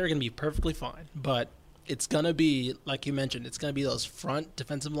back end, they're going to be perfectly fine. But it's going to be, like you mentioned, it's going to be those front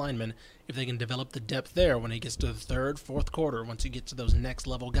defensive linemen, if they can develop the depth there when it gets to the third, fourth quarter, once you get to those next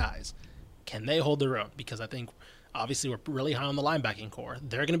level guys. Can they hold their own? Because I think, obviously, we're really high on the linebacking core.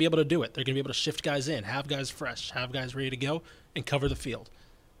 They're going to be able to do it. They're going to be able to shift guys in, have guys fresh, have guys ready to go, and cover the field.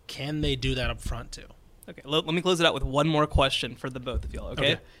 Can they do that up front too? Okay, let me close it out with one more question for the both of y'all,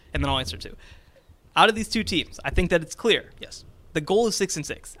 okay? And then I'll answer two. Out of these two teams, I think that it's clear. Yes. The goal is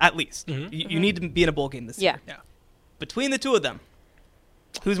 6-6, at least. You need to be in a bowl game this year. Yeah. Between the two of them,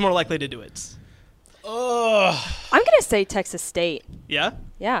 who's more likely to do it? I'm going to say Texas State. Yeah?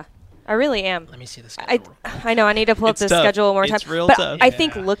 Yeah. I really am. Let me see the schedule. I know. I need to pull up the schedule one more time. It's real but tough. I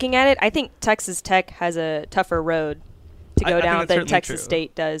think looking at it, I think Texas Tech has a tougher road to go down than Texas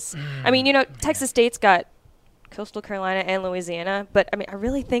State does. I mean, Texas State's got Coastal Carolina and Louisiana, but I mean, I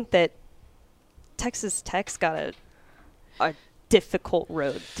really think that Texas Tech's got a difficult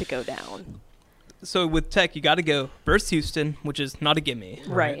road to go down. So with Tech, you got to go versus Houston, which is not a gimme.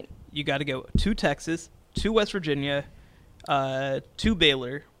 Right. You got to go to Texas, to West Virginia, to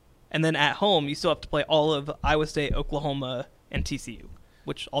Baylor, and then at home, you still have to play all of Iowa State, Oklahoma, and TCU.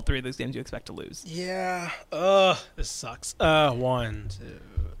 which all 3 of those games you expect to lose. Yeah. This sucks. 1, 2,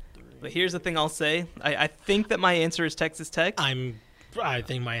 3. But here's the thing I'll say. I think that my answer is Texas Tech. I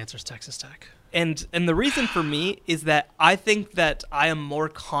think my answer is Texas Tech. And the reason for me is that I think that I am more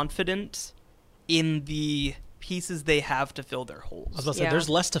confident in the pieces they have to fill their holes. I was about to say there's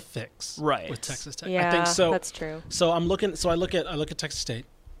less to fix with Texas Tech. Yeah, I think so. That's true. So I look at Texas State,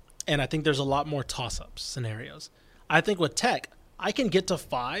 and I think there's a lot more toss-up scenarios. I think with Tech, I can get to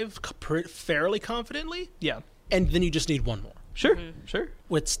 5 fairly confidently. Yeah. And then you just need 1 more. Sure. Sure.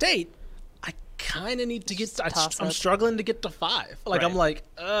 With State, I kind of need to get. Toss I'm up. struggling to get to 5. Like Right. I'm like,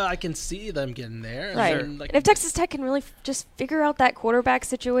 I can see them getting there. Right. And, like, and if Texas Tech can really just figure out that quarterback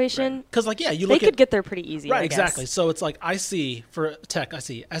situation, because like you they look could at get there pretty easy. right, I guess. exactly. So it's like I see for Tech, I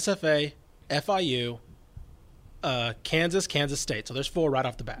see SFA, FIU, Kansas State. So there's 4 right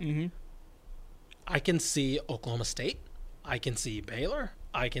off the bat. Mm-hmm. I can see Oklahoma State. I can see Baylor.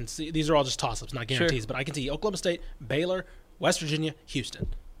 I can see these are all just toss-ups, not guarantees, but I can see Oklahoma State, Baylor, West Virginia, Houston.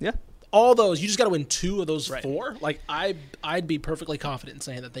 Yeah. All those, you just got to win 2 of those Right. 4. Like I'd be perfectly confident in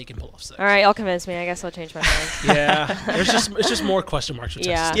saying that they can pull off 6. All right, y'all convince me. I guess I'll change my mind. Yeah, it's just more question marks for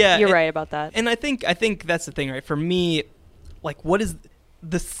Texas. Yeah, State. Yeah, you're and- right about that. And I think that's the thing, right? For me, like, what is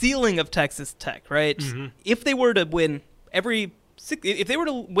the ceiling of Texas Tech, right? Mm-hmm. If they were to win every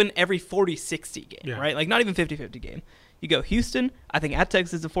 40-60 game, Yeah. right? Like, not even 50-50 game. You go Houston, I think at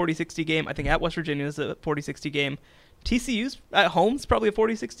Texas is a 40-60 game. I think at West Virginia is a 40-60 game. TCU's at home is probably a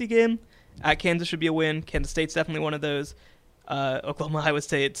 40-60 game. At Kansas should be a win. Kansas State's definitely one of those. Oklahoma, Iowa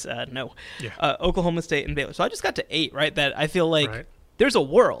State, no. Yeah. Oklahoma State and Baylor. So I just got to 8, right? That I feel like Right. there's a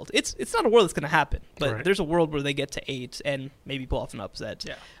world. It's not a world that's going to happen, but Right. there's a world where they get to 8 and maybe pull off an upset.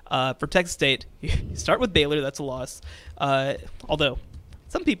 Yeah. For Texas State, you start with Baylor. That's a loss. Although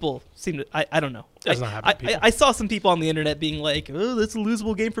some people seem to, I don't know. Does not happen to people. I saw some people on the internet being like, "Oh, that's a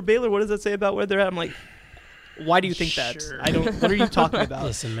losable game for Baylor." What does that say about where they're at? I'm like, why do you think that? Sure. I don't. What are you talking about?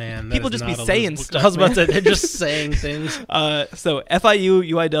 Listen, man. that People is just be not a saying losable- stuff, I was about to man. say they're just saying things. So FIU,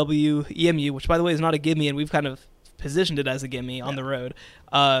 UIW, EMU, which by the way is not a gimme, and we've kind of positioned it as a gimme on the road.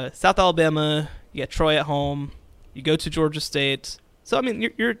 South Alabama, you get Troy at home. You go to Georgia State. So I mean,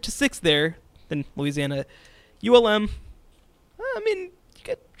 you're to 6 there. Then Louisiana, ULM. I mean, you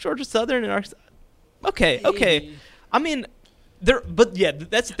get Georgia Southern and Arkansas. Okay. I mean, but yeah,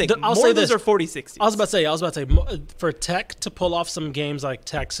 that's the thing. I'll More say of those this. are 40-60. I was about to say, for Tech to pull off some games like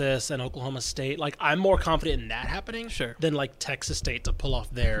Texas and Oklahoma State, like I'm more confident in that happening Sure. than like Texas State to pull off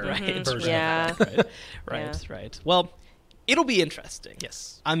their Right. version Yeah. of that. Right. Well, it'll be interesting.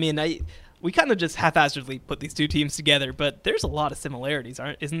 Yes. I mean, we kind of just haphazardly put these 2 teams together, but there's a lot of similarities,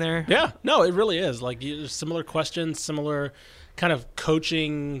 isn't there? Yeah. No, it really is. Like similar questions, similar kind of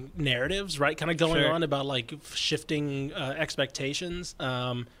coaching narratives, right? Kind of going Sure. on about like shifting expectations.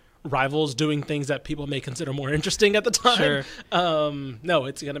 Rivals doing things that people may consider more interesting at the time. Sure. No,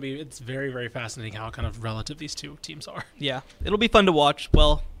 it's very, very fascinating how kind of relative these 2 teams are. Yeah. It'll be fun to watch.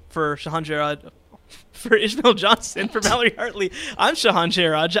 Well, for Shahan Jarrod, for Ishmael Johnson, for Mallory Hartley, I'm Shahan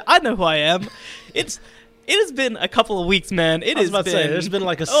Jarrod. I know who I am. It has been a couple of weeks, man. I was about to say, there's been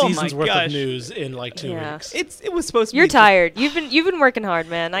like a Oh my season's worth gosh. of news in like 2 Yeah. weeks. It was supposed to You're be tired. You've been working hard,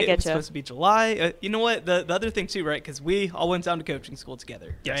 man. I it get was you. supposed to be July. You know what? The other thing too, right? Because we all went down to coaching school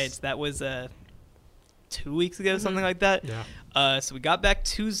together. Yes. Right. That was 2 weeks ago, something like that. Yeah. So we got back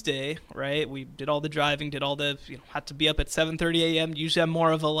Tuesday, right? We did all the driving, did all the had to be up at 7:30 a.m. Usually I'm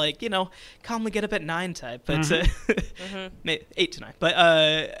more of a calmly get up at 9 type, but 8 to 9.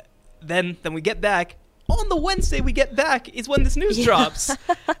 But then we get back. On the Wednesday we get back is when this news drops.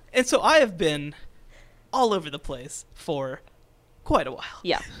 And so I have been all over the place for quite a while.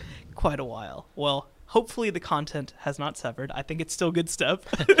 Yeah. Quite a while. Well, hopefully the content has not suffered. I think it's still good stuff.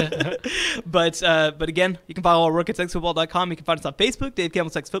 But again, you can follow our work at TexasFootball.com. You can find us on Facebook, Dave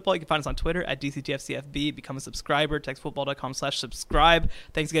Campbell Texas Football. You can find us on Twitter at DCTFCFB. Become a subscriber, TexasFootball.com/subscribe.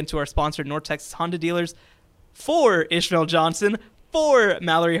 Thanks again to our sponsor, North Texas Honda Dealers. For Ishmael Johnson, for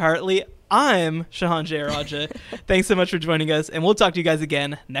Mallory Hartley, I'm Shahan Jayaraja. Thanks so much for joining us, and we'll talk to you guys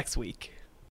again next week.